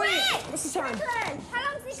on, quick. What's the time? How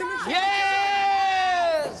long's he got?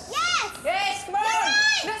 Yes! Yes, come on.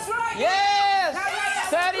 That's right. Yes! No,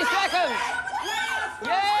 30 seconds.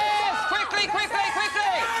 Yes! Quickly! Get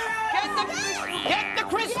the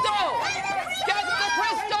crystal! Get the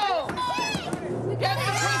crystal! Get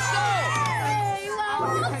the crystal!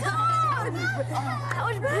 That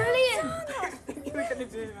was brilliant.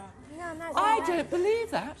 I don't believe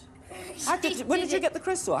that. When did you get the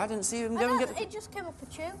crystal? I didn't see him go and get the... It just came up a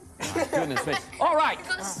tune. Goodness me. All right.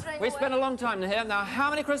 straight We away. spent a long time here. Now, how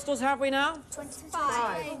many crystals have we now?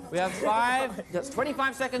 25. We have 5. That's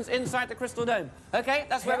 25 seconds inside the crystal dome. Okay,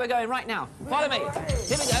 that's where we're going right now. Follow me.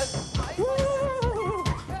 Here we go.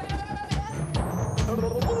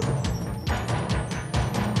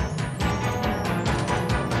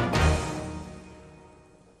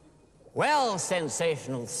 Well,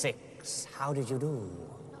 Sensational 6, how did you do?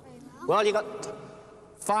 Well, you got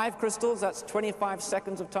 5 crystals. That's 25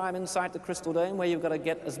 seconds of time inside the crystal dome where you've got to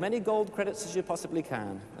get as many gold credits as you possibly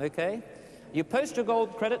can, okay? You post your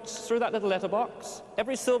gold credits through that little letterbox.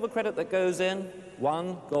 Every silver credit that goes in,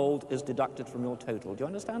 1 gold is deducted from your total. Do you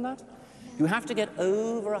understand that? You have to get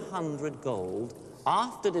over 100 gold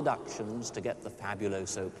after deductions to get the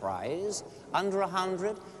Fabuloso prize. Under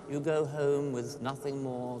 100, you go home with nothing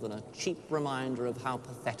more than a cheap reminder of how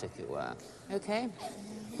pathetic you were. Okay?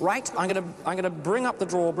 Right, I'm gonna bring up the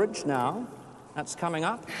drawbridge now. That's coming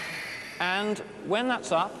up. And when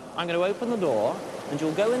that's up, I'm going to open the door, and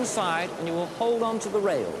you'll go inside, and you will hold on to the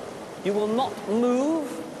rail. You will not move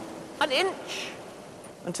an inch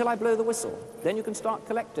until I blow the whistle. Then you can start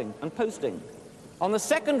collecting and posting. On the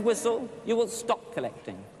second whistle, you will stop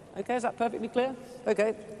collecting. Okay, is that perfectly clear?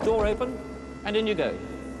 Okay, door open, and in you go.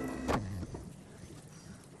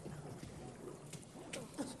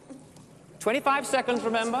 "25 seconds,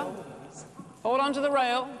 remember. Hold on to the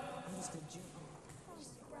rail.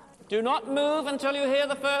 Do not move until you hear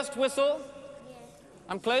the first whistle.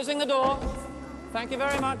 I'm closing the door. Thank you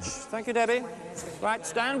very much. Thank you, Debbie. Right,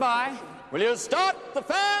 stand by. Will you start the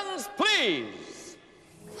fans, please?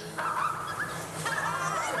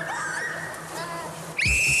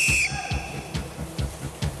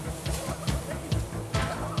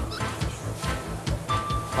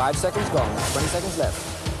 Five seconds gone. 20 seconds left.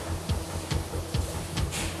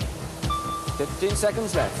 15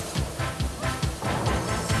 seconds left.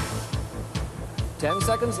 10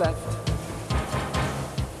 seconds left.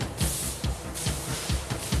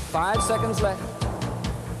 5 seconds left.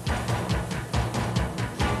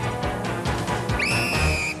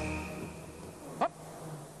 Up.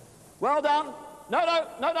 Well done. No.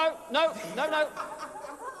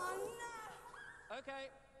 Okay.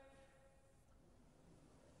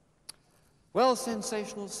 Well,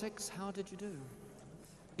 Sensational 6, how did you do?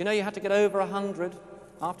 You know, you had to get over 100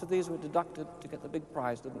 after these were deducted to get the big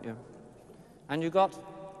prize, didn't you? And you got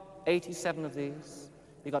 87 of these.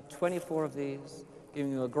 You got 24 of these,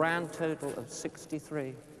 giving you a grand total of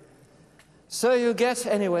 63. So you get,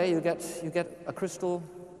 anyway, you get a crystal,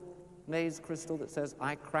 maze crystal that says,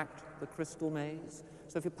 "I cracked the crystal maze."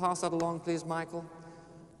 So if you pass that along, please, Michael,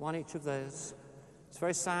 1 each of those. It's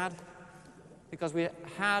very sad, because we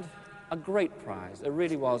had a great prize. It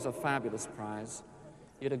really was a fabulous prize.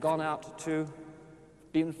 You'd have gone out to,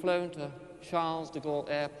 been flown to Charles de Gaulle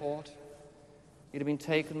Airport. You'd have been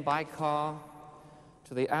taken by car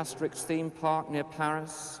to the Asterix theme park near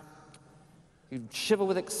Paris. You'd shiver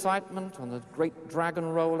with excitement on the great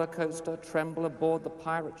dragon roller coaster, tremble aboard the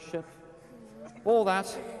pirate ship. All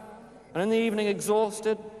that. And in the evening,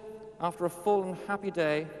 exhausted, after a full and happy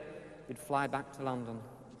day, you'd fly back to London.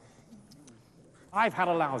 I've had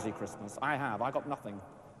a lousy Christmas. I have. I got nothing.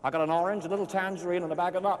 I got an orange, a little tangerine, and a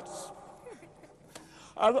bag of nuts.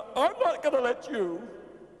 And I'm not going to let you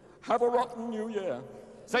have a rotten New Year.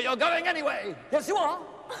 So you're going anyway. Yes, you are.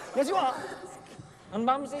 Yes, you are. And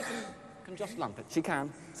Mumsy can just lump it. She can.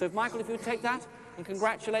 So, Michael, if you take that, and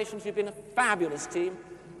congratulations, you've been a fabulous team.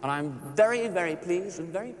 And I'm very, very pleased and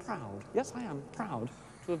very proud. Yes, I am proud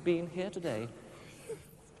to have been here today,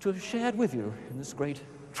 to have shared with you in this great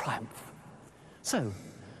triumph. So,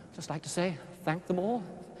 just like to say thank them all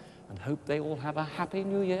and hope they all have a happy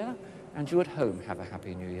new year, and you at home have a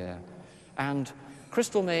happy new year. And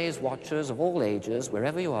Crystal Maze watchers of all ages,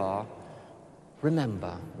 wherever you are,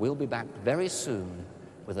 remember, we'll be back very soon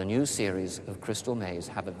with a new series of Crystal Maze.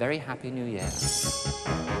 Have a very happy new year.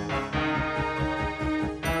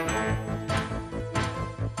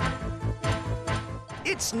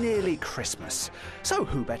 It's nearly Christmas, so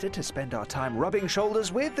who better to spend our time rubbing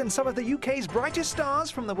shoulders with than some of the UK's brightest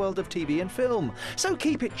stars from the world of TV and film. So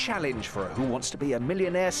keep it challenge for a Who Wants to Be a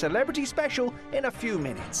Millionaire celebrity special in a few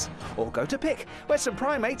minutes. Or go to Pick, where some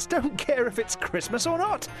primates don't care if it's Christmas or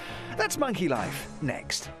not. That's Monkey Life,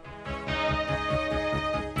 next.